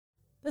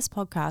This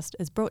podcast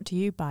is brought to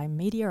you by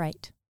Media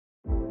 8.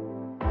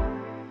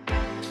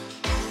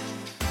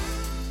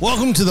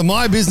 Welcome to the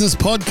My Business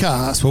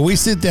Podcast, where we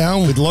sit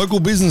down with local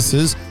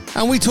businesses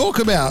and we talk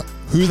about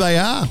who they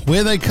are,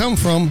 where they come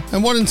from,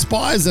 and what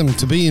inspires them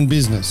to be in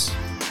business.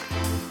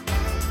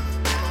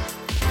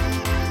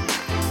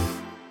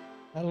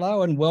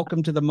 Hello and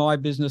welcome to the My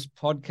Business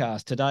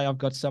Podcast. Today I've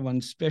got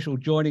someone special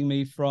joining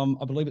me from,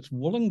 I believe it's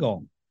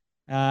Wollongong,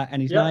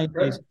 and his name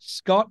is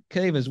Scott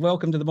Keevers.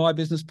 Welcome to the My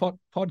Business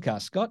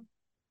Podcast, Scott.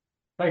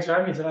 Thanks for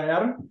having me today,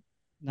 Adam.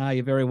 No,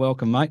 you're very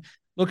welcome, mate.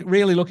 Look,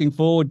 really looking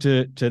forward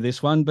to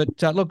this one, but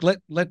look,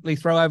 let me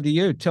throw over to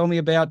you. Tell me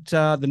about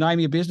the name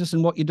of your business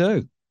and what you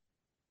do.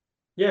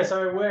 Yeah,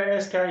 so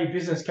we're SK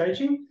Business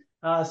Coaching,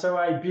 so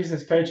a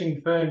business coaching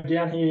firm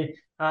down here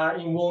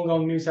in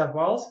Wollongong, New South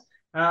Wales.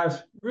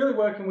 Really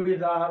working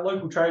with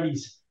local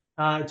tradies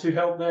to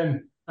help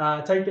them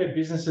take their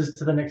businesses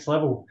to the next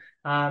level.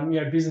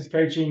 Business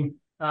coaching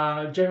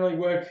generally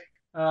work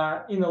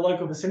in the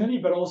local vicinity,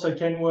 but also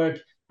can work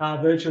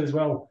virtually as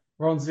well.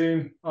 We're on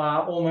Zoom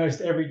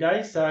almost every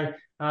day, so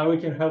we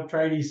can help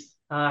tradies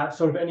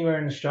sort of anywhere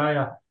in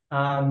Australia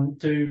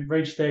to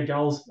reach their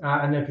goals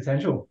and their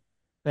potential.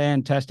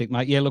 Fantastic,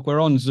 mate. Yeah, look,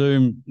 we're on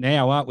Zoom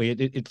now, aren't we?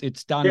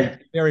 It's done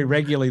very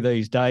regularly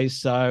these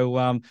days.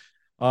 So,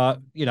 I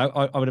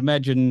would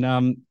imagine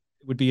it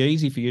would be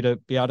easy for you to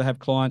be able to have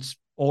clients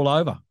all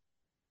over.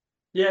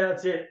 Yeah,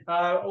 that's it.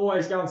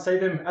 Always go and see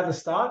them at the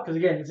start because,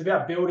 again, it's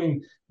about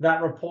building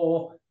that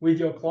rapport with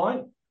your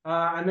client.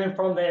 And then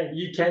from there,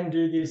 you can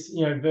do this,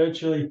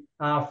 virtually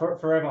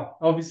forever.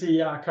 Obviously,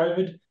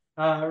 COVID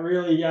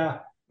really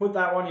put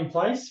that one in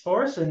place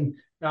for us. And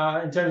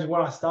in terms of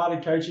when I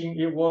started coaching,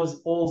 it was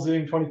all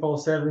Zoom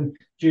 24/7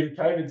 due to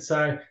COVID.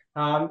 So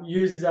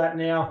use that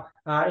now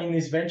in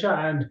this venture,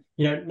 and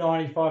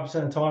 95%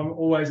 of the time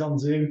always on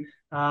Zoom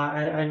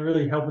and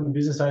really helping the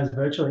business owners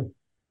virtually.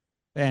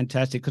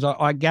 Fantastic, because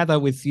I gather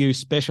with you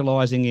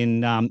specialising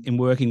in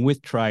working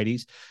with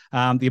tradies,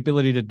 the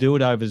ability to do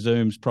it over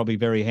Zoom is probably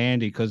very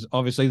handy because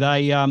obviously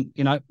they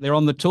they're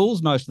on the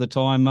tools most of the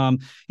time,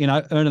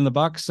 earning the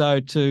bucks. So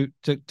to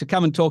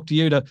come and talk to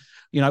you to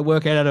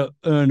work out how to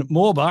earn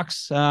more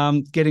bucks,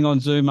 getting on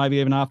Zoom maybe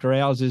even after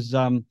hours is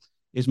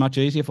much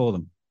easier for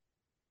them.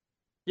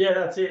 Yeah,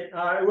 that's it.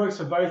 It works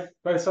for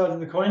both sides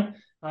of the coin.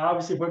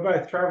 Obviously, if we're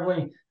both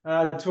travelling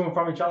to and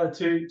from each other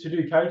to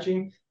do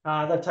coaching,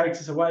 that takes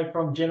us away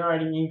from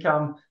generating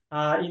income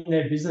in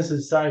their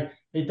businesses. So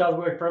it does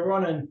work for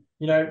everyone. And,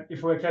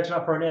 if we're catching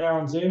up for an hour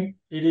on Zoom,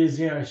 it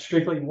is,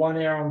 strictly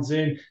 1 hour on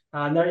Zoom,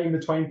 no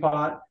in-between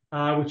part,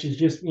 which is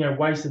just,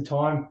 wasted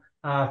time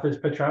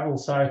for travel.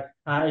 So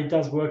it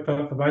does work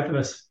for both of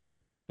us.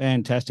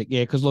 Fantastic,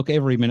 yeah. Because look,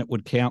 every minute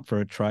would count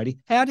for a tradie.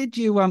 How did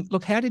you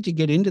How did you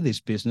get into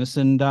this business,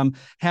 and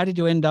how did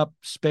you end up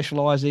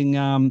specialising,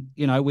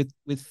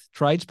 with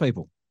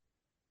tradespeople?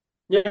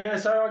 Yeah,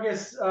 so I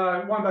guess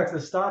one back to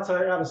the start. So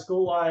out of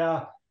school,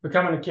 I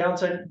became an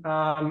accountant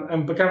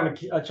and became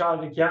a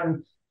chartered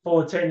accountant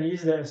for 10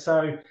 years there.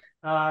 So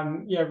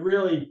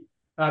really,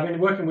 I've been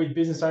working with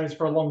business owners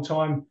for a long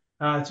time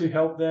to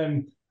help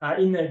them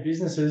in their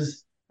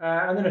businesses.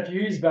 And then a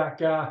few years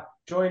back,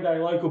 joined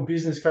a local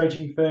business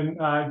coaching firm,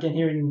 again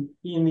here in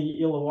the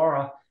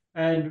Illawarra,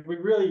 and we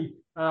really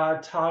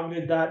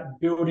targeted that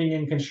building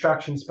and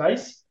construction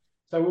space.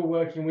 So we're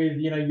working with,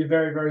 your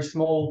very, very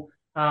small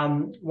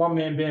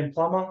one-man band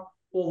plumber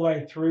all the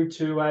way through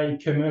to a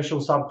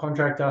commercial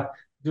subcontractor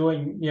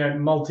doing,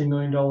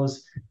 multi-million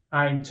dollars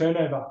in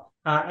turnover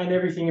and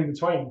everything in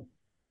between.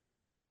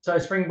 So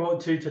springboard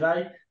to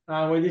today,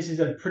 where this is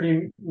a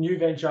pretty new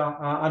venture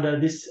under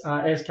this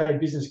SK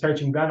Business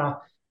Coaching banner.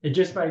 It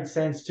just made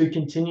sense to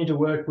continue to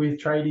work with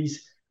tradies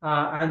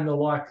and the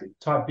like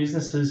type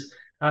businesses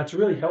to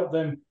really help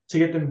them to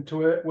get them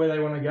to where they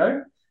want to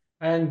go.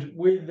 And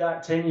with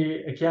that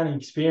 10-year accounting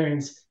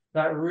experience,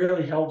 that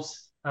really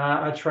helps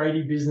a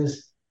tradie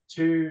business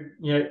to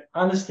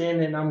understand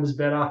their numbers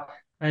better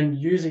and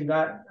using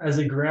that as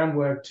a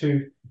groundwork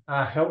to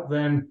help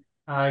them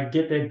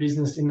get their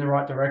business in the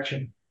right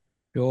direction.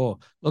 Sure.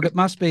 Look, it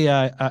must be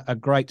a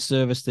great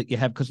service that you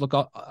have because, look,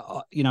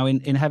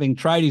 in having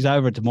tradies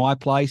over to my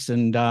place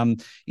and,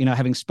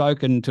 having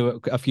spoken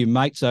to a few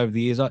mates over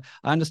the years, I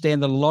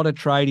understand that a lot of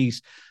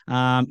tradies,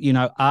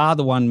 are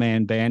the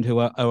one-man band who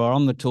are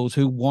on the tools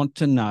who want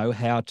to know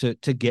how to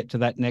get to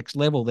that next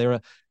level.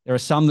 There are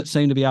some that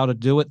seem to be able to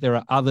do it. There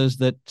are others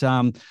that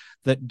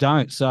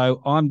don't.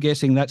 So I'm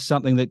guessing that's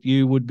something that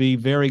you would be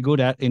very good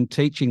at in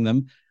teaching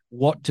them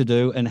what to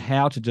do and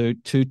how to do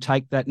to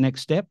take that next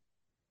step.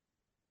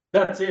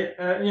 That's it.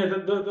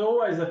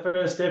 Always the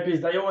first step is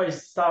they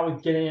always start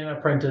with getting an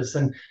apprentice.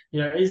 And,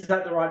 is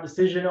that the right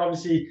decision?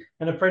 Obviously,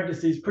 an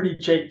apprentice is pretty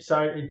cheap,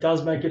 so it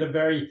does make it a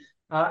very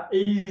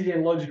easy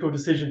and logical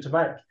decision to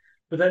make.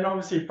 But then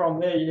obviously from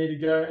there, you need to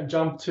go and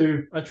jump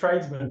to a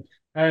tradesman.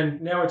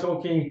 And now we're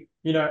talking,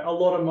 a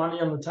lot of money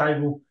on the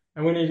table.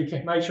 And we need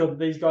to make sure that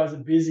these guys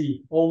are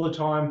busy all the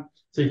time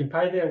so you can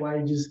pay their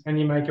wages and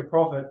you make a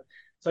profit.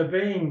 So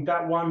being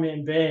that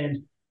one-man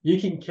band, you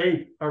can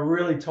keep a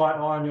really tight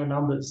eye on your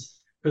numbers.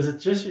 because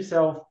it's just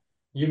yourself,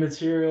 your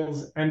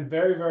materials, and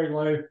very, very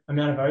low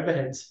amount of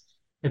overheads.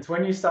 It's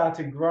when you start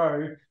to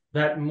grow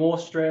that more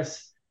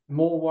stress,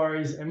 more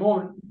worries, and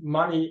more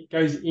money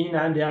goes in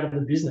and out of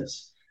the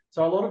business.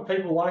 So a lot of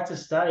people like to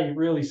stay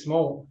really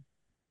small,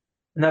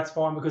 and that's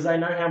fine because they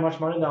know how much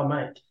money they'll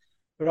make.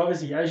 But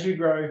obviously, as you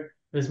grow,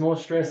 there's more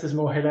stress, there's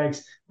more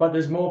headaches, but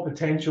there's more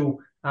potential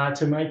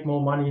to make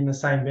more money in the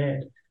same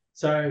band.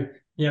 So,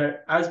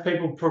 as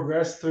people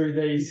progress through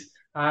these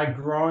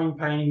growing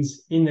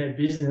pains in their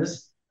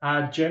business,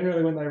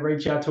 generally when they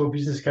reach out to a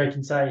business coach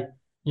and say,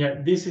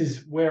 this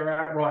is where we're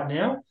at right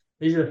now,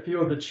 these are a few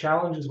of the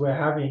challenges we're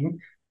having,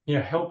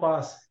 help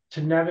us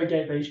to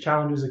navigate these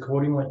challenges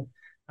accordingly.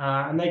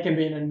 And they can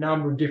be in a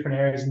number of different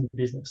areas in the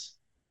business.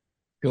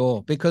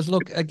 Sure, because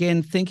look,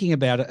 again, thinking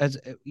about it, as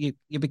you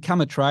become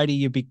a tradie,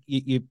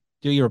 you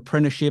do your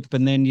apprenticeship,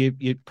 and then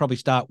you probably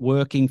start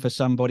working for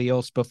somebody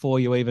else before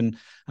you even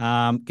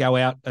go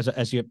out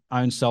as your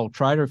own sole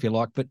trader, if you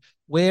like. But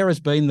where has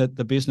been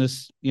the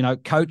business,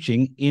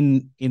 coaching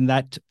in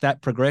that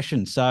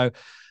progression? So,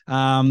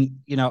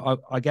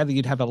 I gather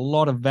you'd have a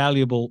lot of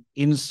valuable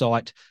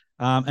insight.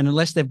 And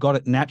unless they've got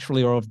it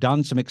naturally or have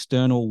done some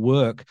external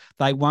work,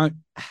 they won't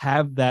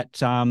have that,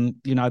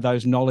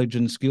 those knowledge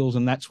and skills,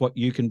 and that's what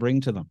you can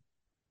bring to them.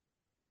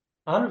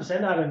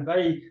 100%, Adam.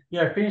 They,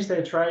 finish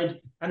their trade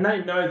and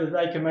they know that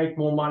they can make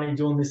more money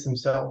doing this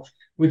themselves,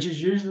 which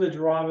is usually the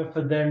driver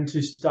for them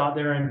to start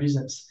their own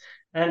business.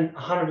 And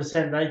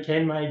 100%, they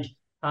can make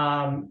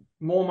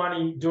more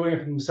money doing it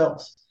for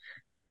themselves.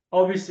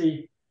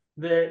 Obviously,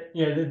 they're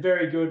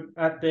very good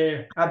at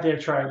their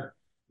trade,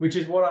 which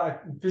is what I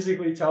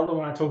physically tell them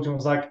when I talk to them.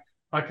 It's like,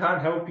 I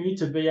can't help you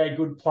to be a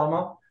good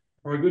plumber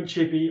or a good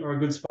chippy or a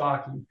good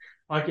sparky.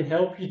 I can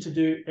help you to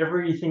do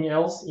everything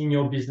else in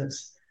your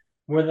business,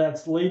 whether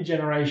that's lead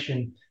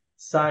generation,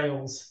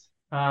 sales,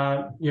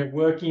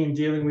 working and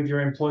dealing with your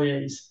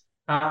employees,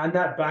 and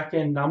that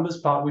back-end numbers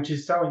part, which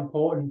is so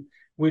important,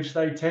 which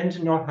they tend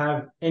to not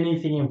have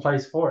anything in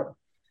place for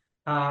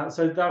it.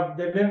 So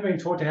they've never been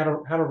taught how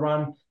to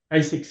run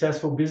a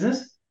successful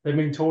business. They've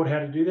been taught how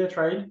to do their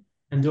trade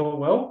and do it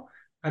well,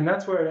 and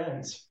that's where it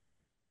ends.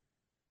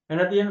 And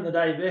at the end of the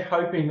day, they're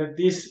hoping that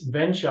this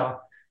venture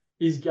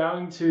is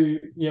going to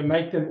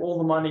make them all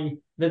the money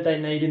that they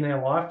need in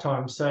their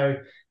lifetime. So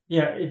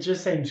it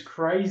just seems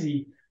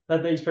crazy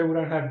that these people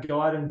don't have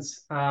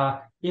guidance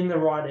in the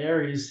right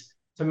areas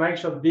to make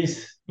sure that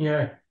this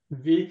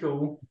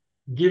vehicle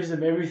gives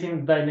them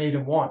everything that they need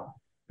and want.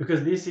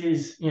 Because this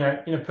is, in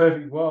a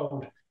perfect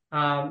world,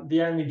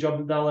 the only job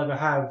that they'll ever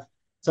have.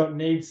 So it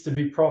needs to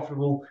be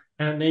profitable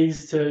and it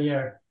needs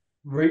to,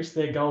 reach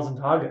their goals and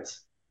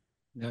targets.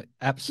 Yeah,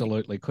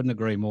 absolutely. Couldn't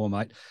agree more,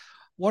 mate.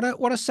 What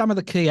are some of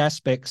the key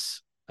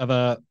aspects of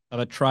a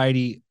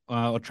tradie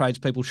or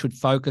tradespeople should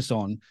focus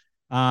on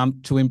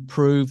to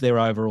improve their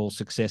overall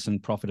success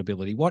and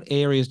profitability? What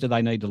areas do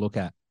they need to look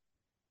at?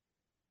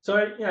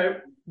 So,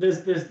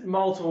 there's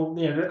multiple,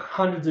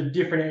 hundreds of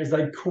different areas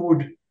they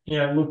could,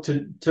 look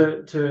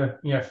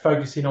to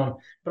focus in on.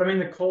 But I mean,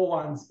 the core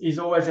ones is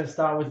always to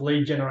start with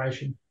lead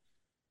generation.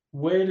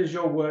 Where does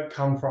your work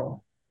come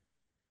from?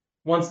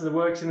 Once the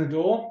work's in the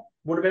door,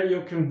 what about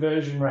your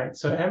conversion rate?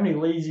 So how many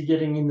leads are you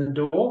getting in the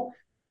door,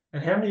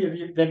 and how many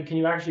of them can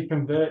you actually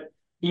convert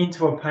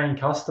into a paying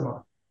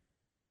customer?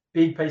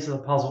 Big piece of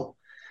the puzzle.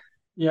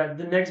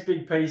 The next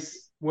big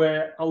piece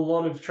where a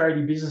lot of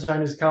tradie business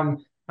owners come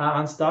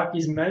unstuck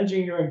is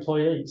managing your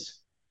employees.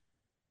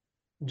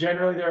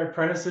 Generally, their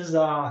apprentices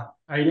are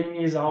 18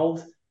 years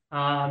old.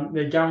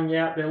 They're going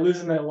out, they're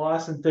losing their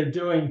license, they're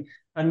doing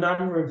a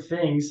number of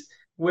things,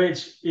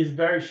 which is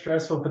very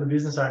stressful for the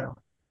business owner.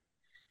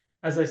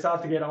 As they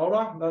start to get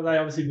older, they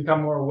obviously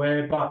become more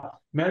aware, but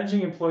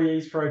managing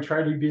employees for a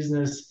tradie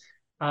business,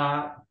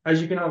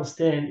 as you can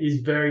understand,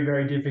 is very,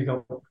 very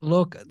difficult.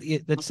 Look,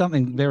 that's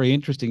something very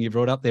interesting you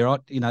brought up there.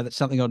 That's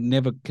something I'd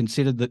never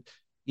considered, that,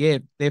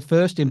 their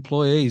first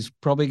employee is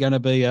probably going to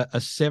be a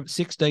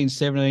 16,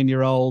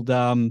 17-year-old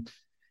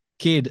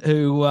kid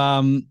who,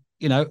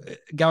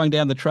 going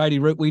down the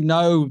tradie route. We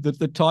know that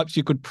the types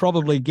you could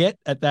probably get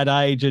at that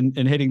age and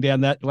heading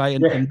down that way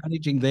and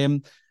managing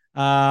them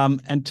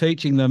and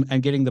teaching them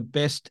and getting the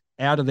best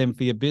out of them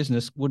for your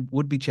business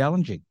would be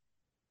challenging.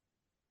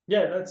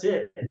 Yeah, that's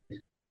it.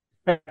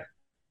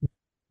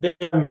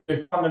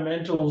 The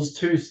fundamentals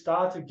to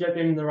start to get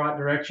them in the right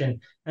direction.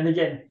 And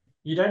again,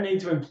 you don't need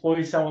to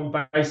employ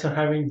someone based on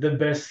having the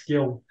best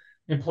skill.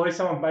 Employ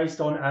someone based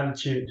on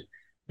attitude.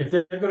 If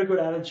they've got a good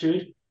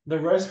attitude, the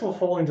rest will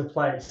fall into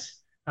place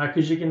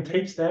because you can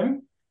teach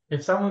them.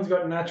 If someone's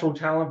got natural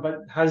talent but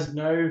has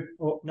no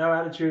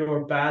attitude or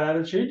a bad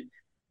attitude,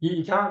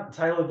 you can't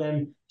tailor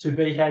them to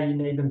be how you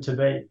need them to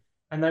be.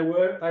 And they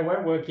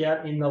won't work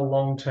out in the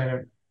long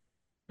term.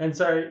 And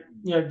so,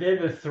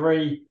 they're the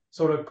three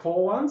sort of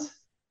core ones.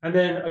 And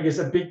then I guess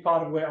a big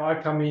part of where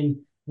I come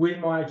in with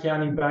my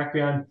accounting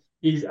background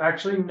is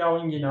actually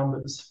knowing your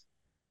numbers.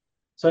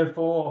 So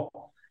for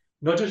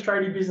not just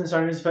tradie business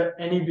owners, for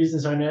any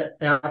business owner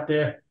out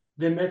there,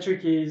 their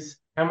metric is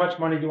how much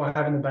money do I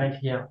have in the bank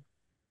account?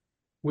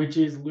 which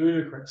is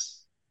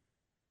ludicrous.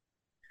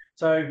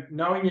 So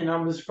knowing your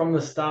numbers from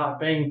the start,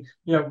 being,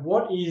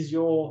 what is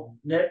your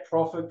net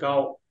profit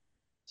goal?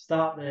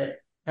 Start there.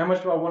 How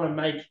much do I want to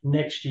make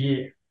next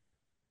year?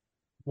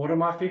 What are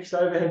my fixed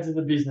overheads of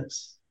the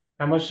business?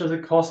 How much does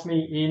it cost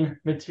me in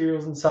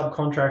materials and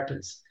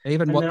subcontractors?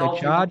 Even And what then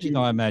they're charging,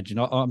 I imagine.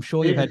 I'm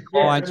sure you've had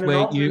clients and then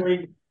where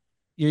ultimately,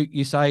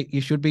 you say you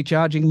should be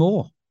charging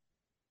more.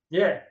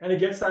 yeah, and it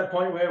gets to that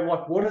point where,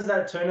 like, what does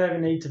that turnover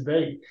need to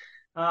be?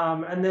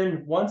 And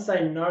then once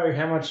they know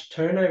how much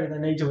turnover they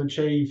need to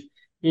achieve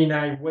in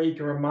a week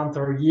or a month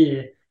or a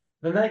year,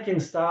 then they can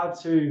start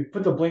to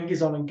put the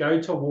blinkers on and go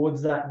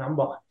towards that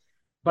number.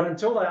 But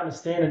until they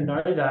understand and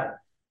know that,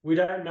 we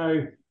don't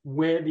know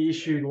where the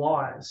issue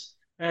lies.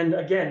 And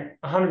again,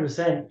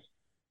 100%,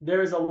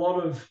 there is a lot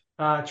of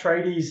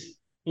tradies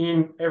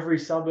in every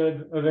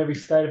suburb of every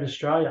state of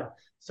Australia.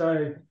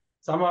 So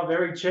some are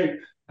very cheap,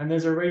 and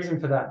there's a reason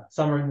for that.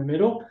 Some are in the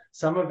middle,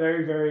 some are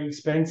very, very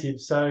expensive.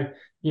 So,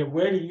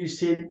 where do you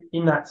sit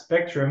in that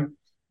spectrum?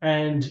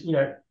 And,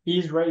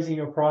 is raising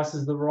your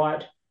prices the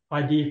right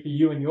idea for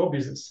you and your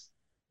business?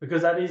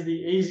 Because that is the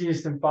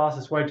easiest and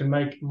fastest way to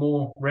make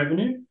more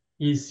revenue,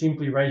 is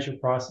simply raise your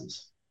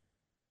prices.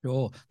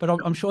 Sure, but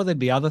I'm sure there'd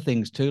be other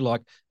things too,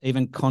 like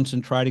even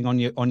concentrating on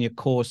your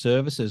core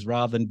services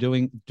rather than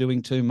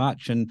doing too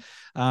much. And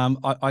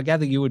I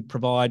gather you would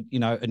provide,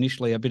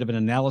 initially a bit of an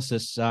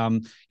analysis,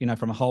 from a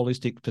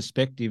holistic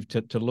perspective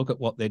to look at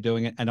what they're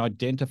doing and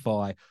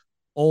identify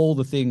all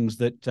the things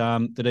that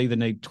that either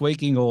need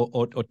tweaking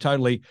or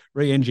totally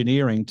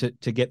re-engineering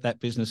to get that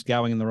business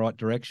going in the right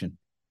direction.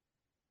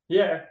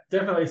 Yeah,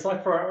 definitely. It's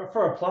like for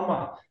a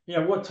plumber,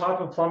 what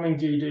type of plumbing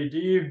do you do? Do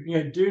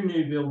you do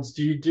new builds?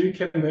 Do you do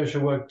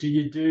commercial work? Do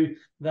you do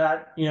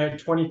that,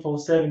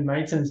 24/7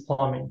 maintenance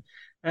plumbing?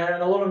 And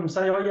a lot of them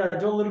say, oh yeah, I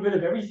do a little bit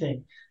of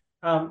everything,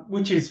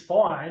 which is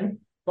fine.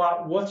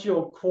 But what's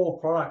your core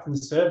product and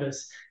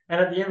service? And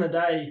at the end of the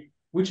day,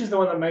 which is the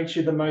one that makes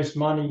you the most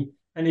money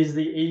and is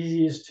the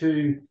easiest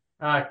to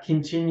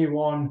continue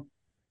on?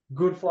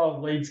 Good flow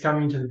of leads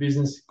coming into the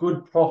business,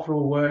 good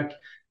profitable work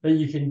that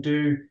you can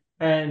do.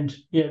 And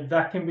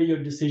that can be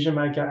your decision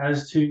maker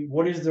as to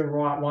what is the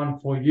right one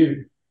for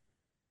you.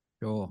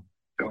 Sure.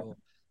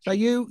 So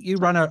you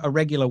run a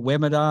regular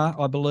webinar,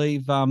 I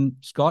believe,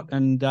 Scott,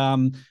 and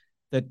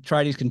that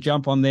tradies can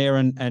jump on there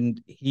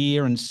and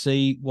hear and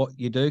see what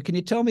you do. Can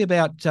you tell me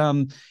about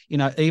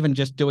even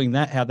just doing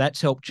that, how that's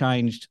helped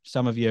change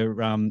some of your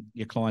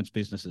clients'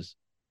 businesses?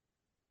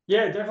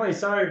 Yeah, definitely.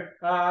 So,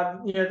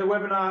 the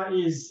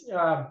webinar is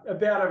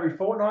about every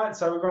fortnight.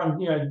 So we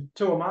run,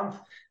 2 a month,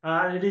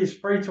 and it is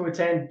free to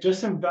attend. Just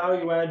some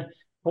value add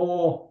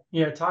for,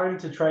 targeted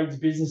to trades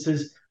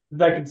businesses that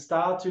they can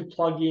start to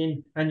plug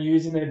in and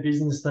use in their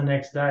business the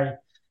next day.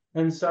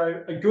 And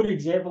so a good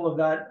example of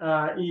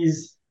that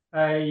is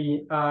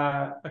a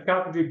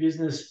carpentry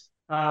business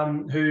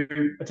who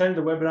attended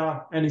the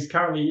webinar and is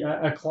currently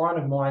a client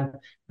of mine.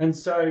 And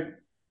so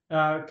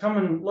come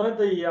and learn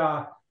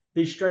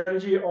the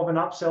strategy of an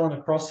upsell and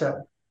a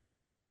cross-sell.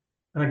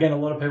 And again, a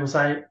lot of people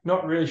say,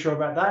 not really sure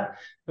about that.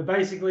 But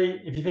basically,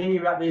 if you're thinking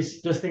about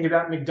this, just think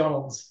about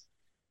McDonald's.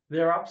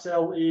 Their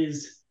upsell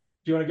is,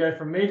 do you want to go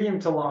from medium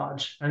to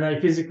large? And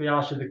they physically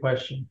ask you the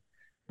question.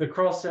 The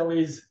cross-sell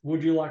is,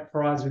 would you like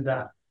fries with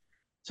that?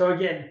 So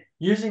again,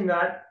 using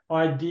that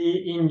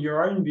idea in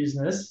your own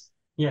business,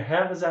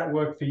 how does that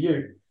work for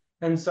you?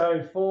 And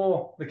so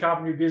for the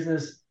carpentry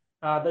business,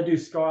 they do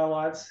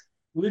skylights.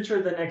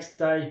 Literally the next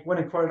day,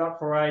 went and quoted up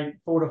for a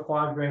 $4,000 to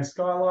 $5,000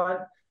 skylight.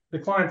 The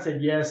client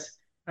said yes.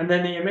 And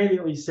then he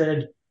immediately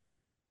said,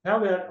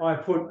 how about I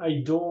put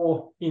a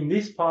door in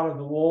this part of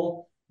the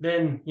wall?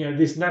 Then,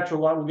 this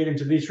natural light will get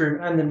into this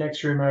room and the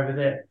next room over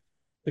there.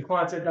 The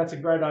client said, that's a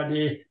great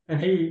idea. And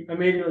he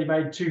immediately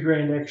made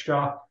 $2,000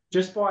 extra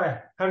just by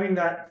having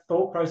that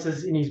thought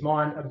process in his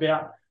mind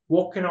about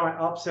what can I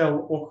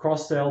upsell or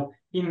cross-sell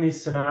in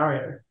this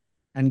scenario.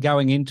 And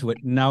going into it,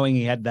 knowing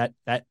he had that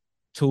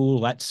tool,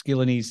 that skill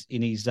in his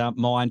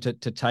mind to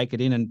take it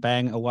in, and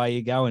bang, away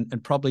you go,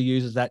 and probably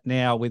uses that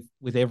now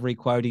with every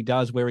quote he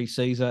does where he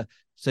sees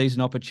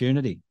an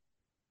opportunity.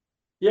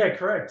 Yeah,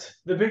 correct.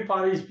 The big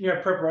part is,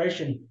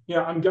 preparation.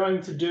 I'm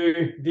going to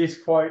do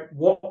this quote.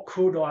 What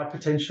could I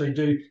potentially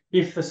do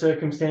if the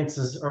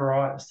circumstances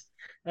arise?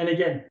 And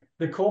again,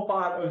 the core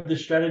part of the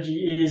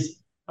strategy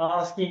is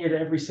asking it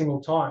every single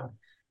time.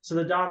 So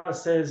the data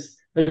says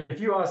that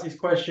if you ask this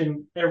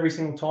question every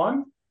single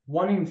time,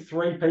 1 in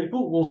 3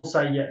 people will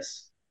say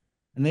yes.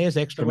 And there's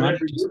extra money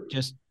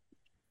just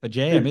for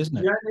jam, isn't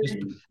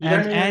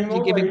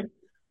it?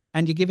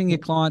 And you're giving your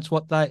clients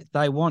what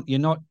they want. You're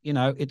not,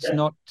 it's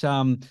not,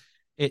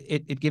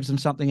 it gives them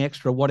something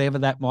extra, whatever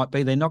that might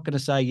be. They're not going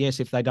to say yes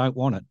if they don't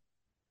want it.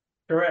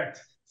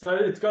 Correct. So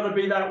it's got to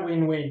be that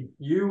win-win.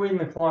 You win,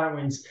 the client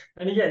wins.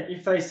 And again,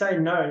 if they say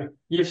no,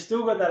 you've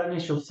still got that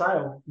initial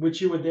sale,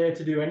 which you were there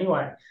to do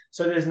anyway.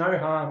 So there's no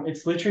harm.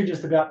 It's literally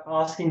just about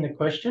asking the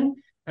question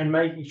and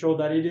making sure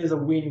that it is a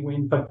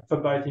win-win for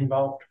both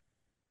involved.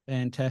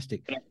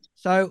 Fantastic.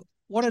 So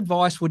what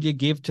advice would you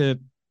give to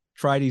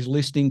tradies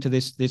listening to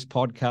this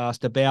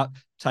podcast about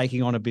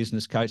taking on a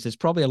business coach? There's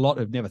probably a lot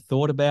who've never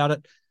thought about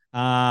it,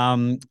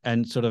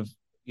 and sort of,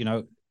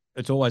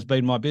 it's always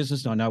been my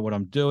business and I know what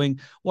I'm doing.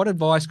 What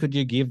advice could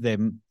you give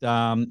them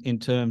in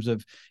terms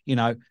of,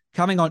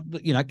 coming on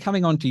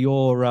to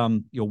your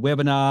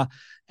webinar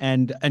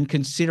and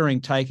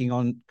considering taking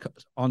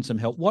on some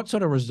help? What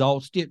sort of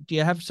results do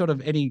you have? Sort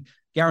of any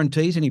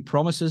guarantees, any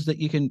promises that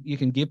you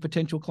can give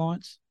potential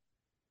clients?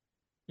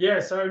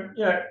 Yeah, so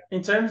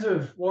in terms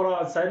of what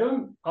I'd say to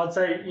them, I'd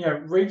say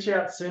reach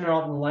out sooner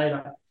rather than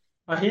later.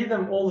 I hear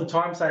them all the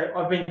time say,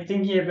 I've been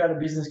thinking about a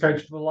business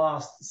coach for the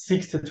last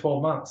 6 to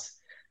 12 months.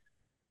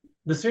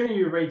 The sooner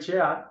you reach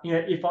out,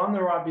 if I'm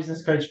the right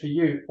business coach for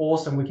you,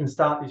 awesome, we can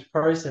start this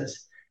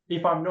process.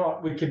 If I'm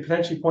not, we could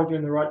potentially point you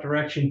in the right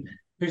direction.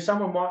 Who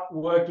someone might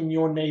work in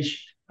your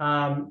niche.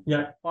 I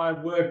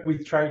work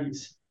with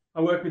tradies.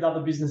 I work with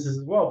other businesses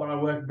as well, but I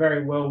work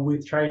very well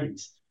with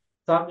tradies.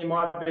 So there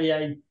might be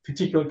a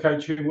particular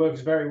coach who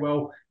works very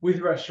well with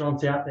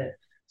restaurants out there.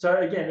 So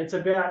again, it's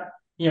about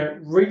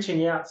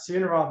reaching out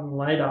sooner rather than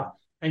later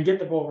and get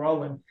the ball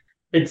rolling.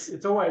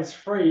 It's always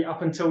free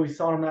up until we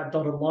sign on that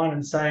dotted line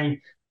and saying,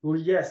 well,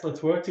 yes,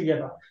 let's work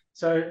together.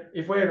 So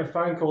if we have a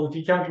phone call, if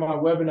you come to my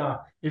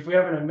webinar, if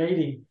we're having a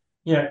meeting,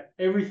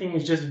 everything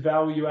is just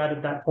value add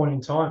at that point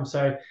in time.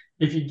 So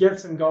if you get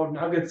some gold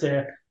nuggets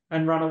there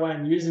and run away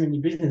and use them in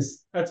your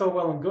business, that's all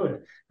well and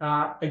good.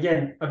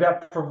 Again,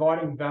 about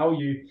providing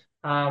value.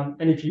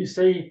 And if you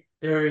see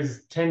there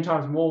is 10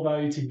 times more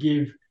value to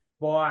give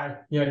by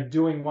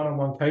doing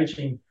one-on-one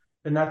coaching,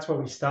 then that's where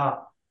we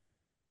start.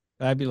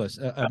 Fabulous.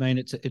 I mean,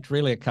 it's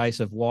really a case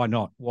of why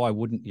not? Why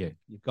wouldn't you?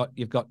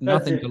 You've got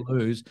nothing to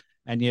lose,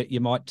 and you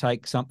might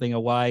take something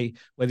away,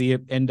 whether you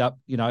end up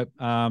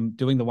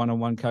doing the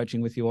one-on-one coaching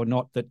with you or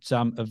not. That's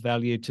of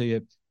value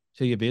to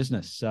your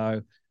business.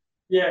 So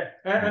yeah,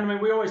 and I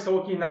mean, we always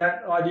talk in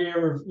that idea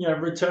of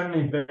return on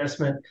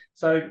investment.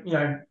 So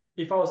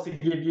if I was to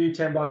give you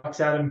 $10,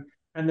 Adam,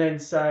 and then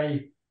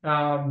say,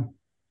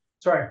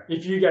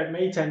 if you gave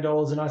me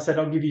 $10 and I said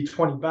I'll give you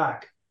 20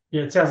 back,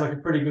 it sounds like a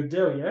pretty good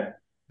deal, yeah.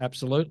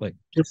 Absolutely.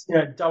 Just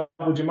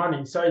doubled your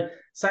money. So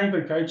same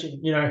for coaching.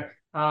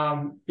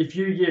 If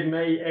you give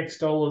me X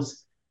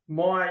dollars,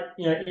 my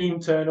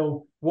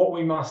internal what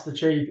we must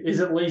achieve is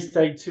at least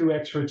a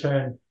 2x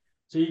return.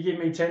 So you give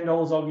me $10,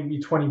 I'll give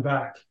you 20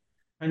 back.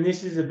 And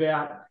this is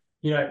about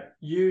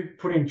you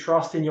putting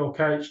trust in your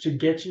coach to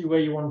get you where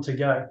you want to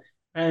go.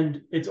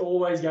 And it's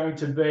always going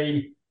to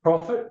be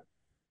profit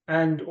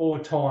and or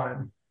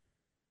time.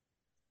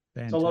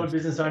 Fantastic. So a lot of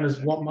business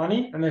owners want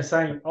money and they're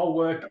saying, I'll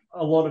work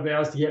a lot of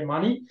hours to get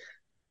money.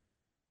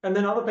 And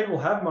then other people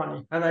have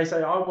money and they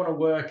say, I want to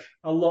work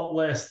a lot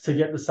less to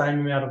get the same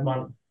amount of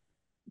money.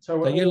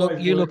 So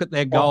you look at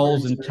their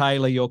goals and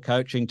tailor your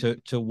coaching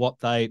to what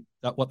they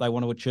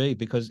want to achieve,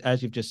 because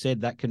as you've just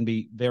said, that can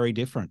be very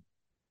different.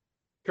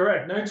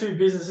 Correct. No two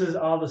businesses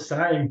are the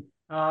same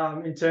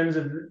in terms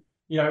of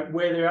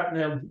where they're at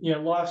in their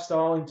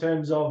lifestyle, in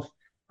terms of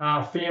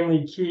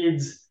family,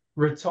 kids,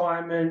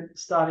 retirement,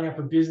 starting up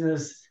a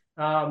business.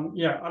 I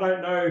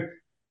don't know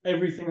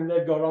everything that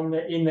they've got on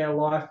there in their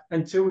life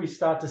until we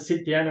start to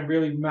sit down and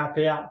really map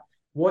out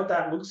what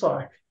that looks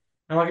like.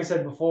 And like I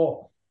said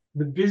before,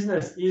 the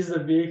business is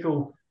the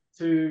vehicle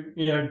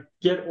to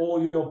get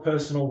all your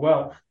personal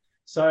wealth.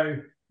 So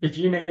if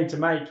you need to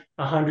make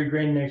 100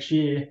 grand next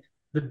year,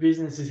 the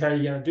business is how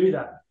you're going to do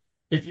that.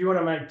 If you want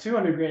to make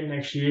 200 grand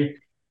next year,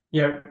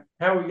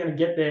 how are we going to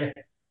get there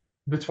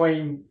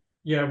between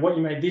what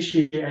you made this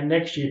year and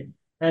next year?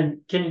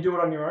 And can you do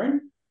it on your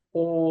own,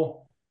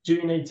 or do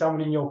you need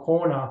someone in your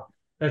corner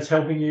that's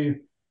helping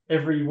you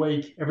every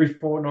week, every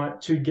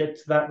fortnight to get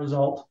to that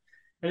result?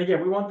 And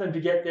again, we want them to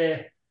get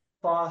there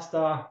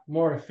faster,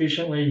 more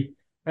efficiently,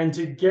 and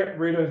to get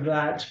rid of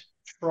that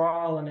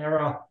trial and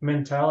error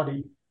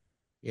mentality.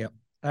 Yeah,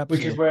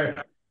 absolutely. Which is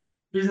where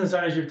business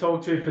owners you've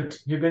talked to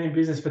who've been in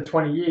business for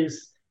 20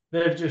 years,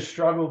 they've just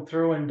struggled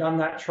through and done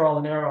that trial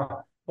and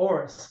error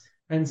for us.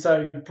 And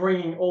so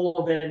bringing all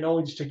of their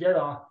knowledge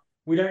together,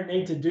 we don't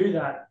need to do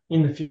that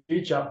in the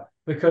future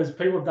because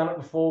people have done it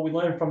before. We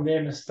learn from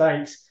their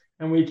mistakes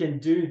and we can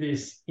do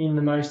this in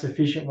the most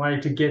efficient way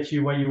to get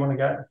you where you want to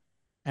go.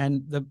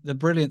 And the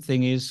brilliant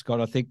thing is, Scott,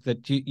 I think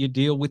that you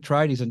deal with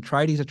tradies, and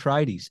tradies are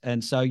tradies.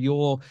 And so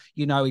you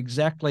know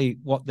exactly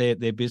what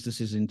their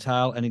businesses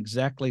entail and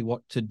exactly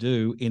what to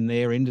do in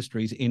their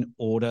industries in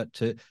order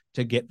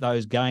to get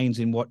those gains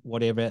in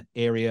whatever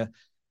area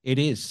it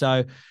is.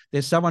 So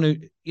there's someone who,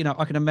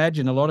 I can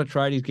imagine a lot of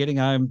tradies getting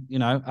home,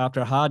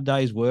 after a hard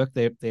day's work,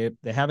 they're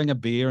having a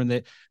beer and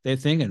they're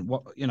thinking,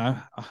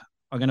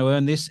 I'm going to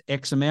earn this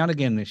X amount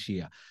again this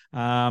year.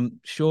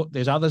 Sure,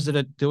 there's others that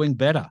are doing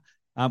better.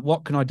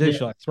 What can I do? Yeah.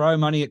 Shall I throw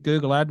money at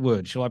Google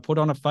AdWords? Shall I put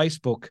on a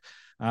Facebook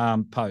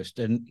post?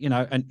 And,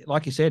 and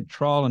like you said,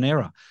 trial and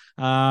error.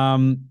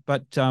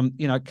 But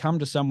come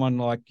to someone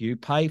like you,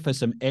 pay for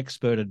some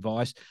expert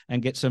advice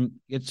and get some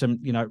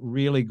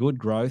really good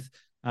growth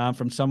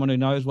from someone who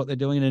knows what they're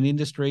doing in an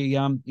industry,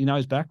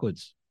 knows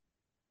backwards.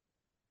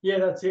 Yeah,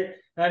 that's it.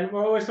 And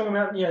we're always talking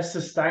about,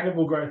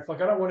 sustainable growth.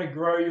 Like, I don't want to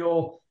grow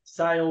your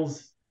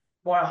sales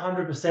by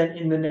 100%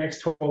 in the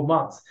next 12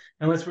 months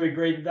unless we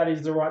agree that that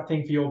is the right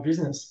thing for your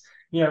business.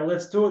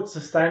 Let's do it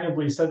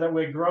sustainably so that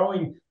we're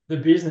growing the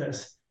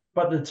business,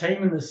 but the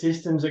team and the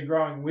systems are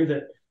growing with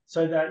it,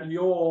 so that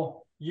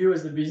you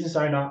as the business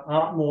owner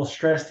aren't more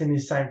stressed in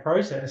this same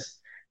process.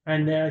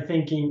 And now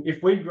thinking,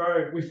 if we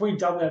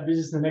double our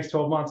business in the next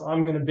 12 months,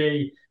 I'm going to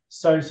be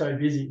so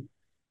busy.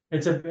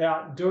 It's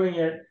about doing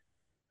it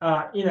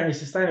in a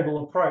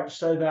sustainable approach,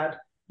 so that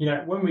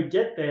when we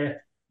get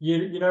there,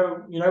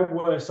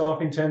 worse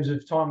off in terms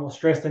of time or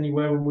stress than you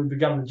were when we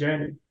begun the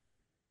journey.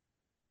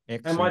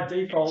 Excellent.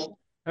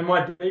 And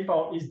my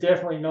default is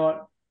definitely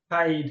not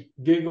paid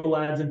Google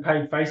ads and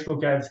paid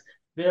Facebook ads.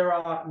 There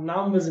are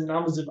numbers and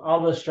numbers of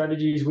other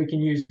strategies we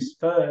can use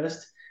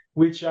first,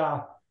 which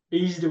are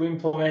easy to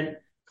implement,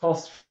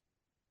 cost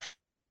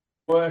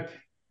work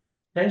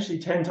potentially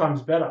 10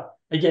 times better.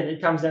 Again,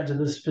 it comes down to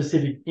the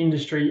specific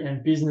industry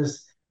and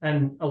business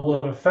and a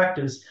lot of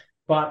factors,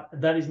 but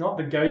that is not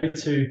the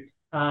go-to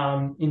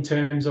in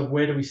terms of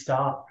where do we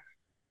start.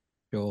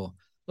 Sure.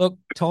 Look,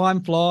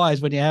 time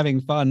flies when you're having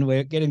fun.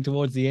 We're getting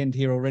towards the end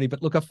here already,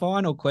 but look, a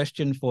final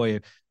question for you.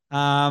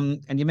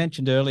 And you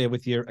mentioned earlier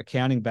with your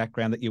accounting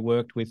background that you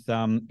worked with,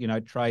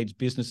 trades,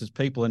 businesses,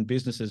 people and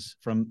businesses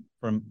from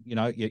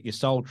your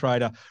sole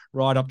trader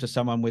right up to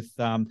someone with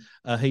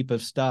a heap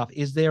of staff.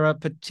 Is there a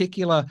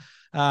particular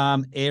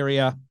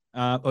area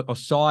or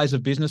size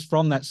of business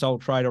from that sole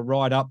trader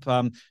right up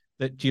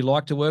that you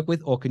like to work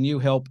with, or can you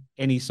help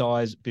any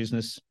size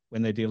business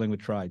when they're dealing with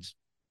trades?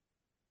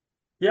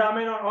 Yeah, I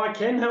mean, I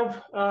can help,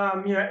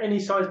 any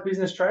size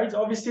business trades.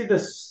 Obviously, the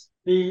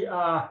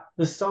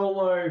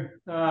solo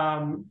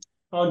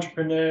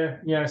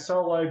entrepreneur,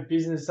 solo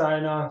business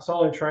owner,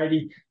 solo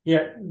tradie,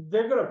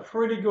 they've got a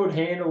pretty good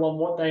handle on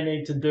what they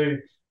need to do.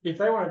 If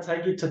they want to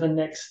take it to the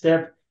next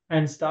step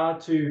and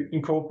start to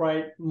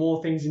incorporate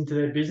more things into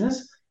their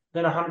business,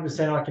 then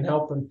 100% I can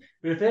help them.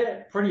 But if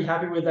they're pretty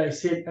happy where they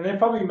sit and they're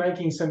probably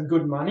making some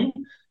good money,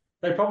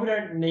 they probably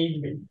don't need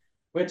me.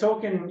 We're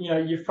talking,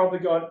 you've probably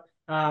got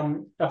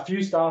a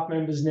few staff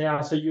members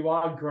now, so you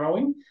are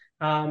growing,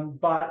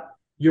 but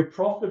your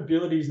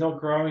profitability is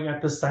not growing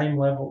at the same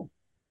level.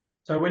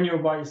 So when you're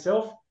by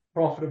yourself,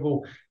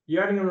 profitable,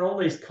 you're adding on all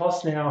these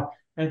costs now,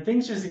 and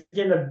things just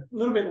get a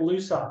little bit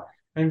looser.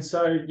 And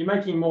so you're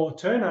making more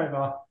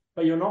turnover,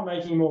 but you're not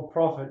making more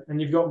profit,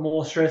 and you've got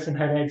more stress and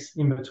headaches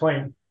in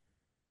between.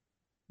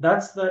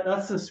 That's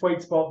the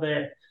sweet spot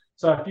there.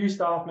 So a few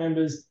staff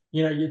members,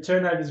 your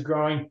turnover is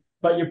growing,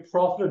 but your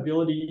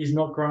profitability is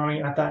not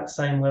growing at that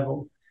same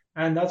level.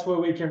 And that's where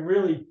we can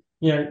really,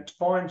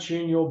 fine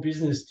tune your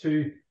business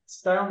to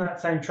stay on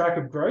that same track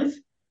of growth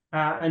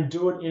and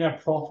do it in a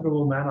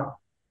profitable manner.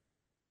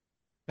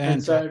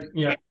 Fantastic.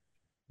 And so,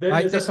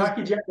 there's a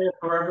package out there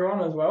for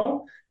everyone as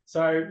well.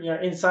 So,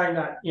 in saying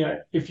that,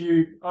 if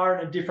you are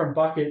in a different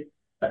bucket,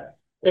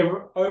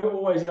 we're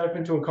always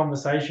open to a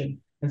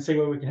conversation and see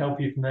where we can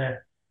help you from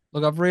there.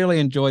 Look, I've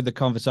really enjoyed the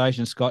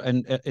conversation, Scott,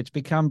 and it's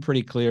become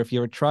pretty clear. If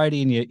you're a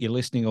tradie and you're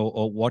listening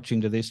or watching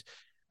to this,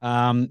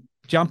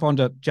 jump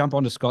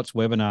onto Scott's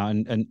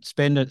webinar and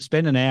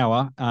spend an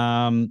hour.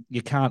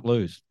 You can't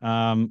lose,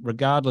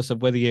 regardless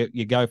of whether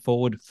you go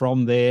forward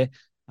from there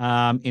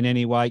in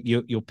any way.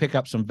 You'll pick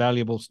up some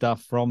valuable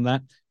stuff from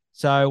that.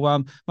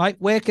 So, mate,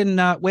 where can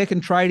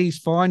tradies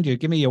find you?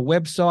 Give me your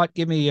website.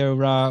 Give me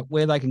your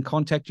where they can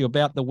contact you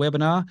about the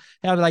webinar.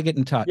 How do they get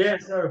in touch?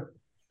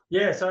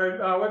 So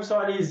our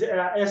website is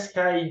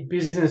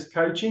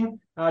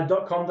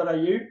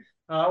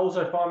skbusinesscoaching.com.au.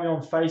 Also find me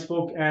on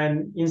Facebook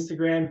and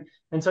Instagram.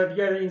 And so if you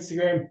go to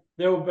Instagram,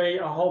 there will be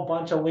a whole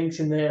bunch of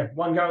links in there,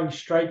 one going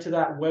straight to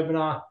that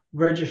webinar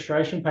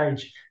registration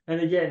page.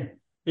 And again,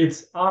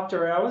 it's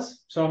after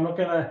hours, so I'm not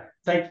going to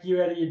take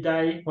you out of your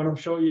day when I'm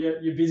sure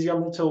you're busy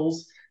on the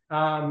tools.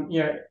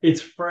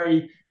 It's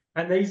free.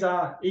 And these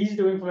are easy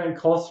to implement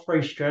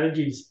cost-free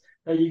strategies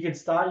that you can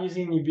start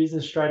using in your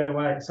business straight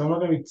away. So I'm not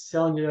going to be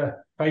selling you to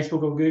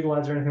Facebook or Google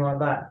ads or anything like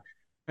that.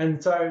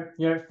 And so,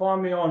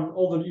 find me on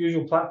all the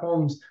usual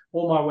platforms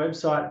or my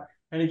website.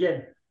 And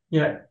again,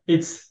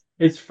 it's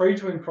free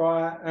to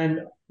inquire,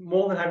 and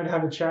more than happy to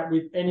have a chat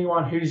with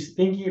anyone who's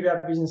thinking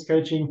about business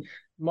coaching,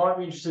 might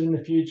be interested in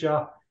the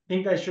future,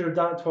 think they should have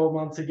done it 12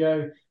 months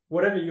ago,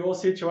 whatever your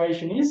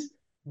situation is,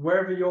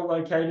 wherever you're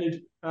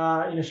located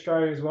in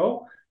Australia as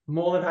well.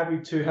 More than happy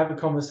to have a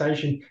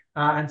conversation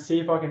and see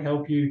if I can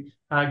help you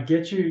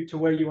get you to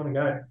where you want to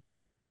go.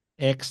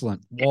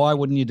 Excellent. Why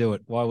wouldn't you do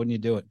it?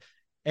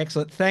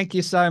 Excellent. Thank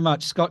you so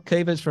much, Scott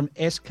Keevers from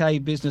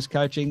SK Business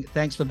Coaching.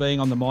 Thanks for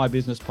being on the My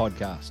Business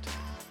podcast.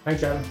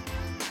 Thanks, Adam.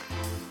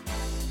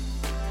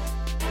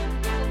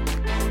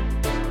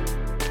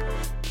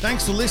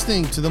 Thanks for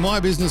listening to the My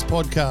Business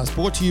Podcast,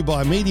 brought to you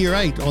by Media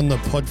 8 on the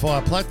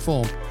Podfire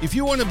platform. If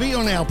you want to be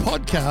on our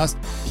podcast,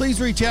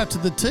 please reach out to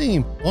the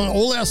team on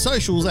all our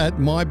socials at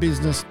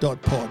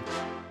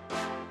mybusiness.pod.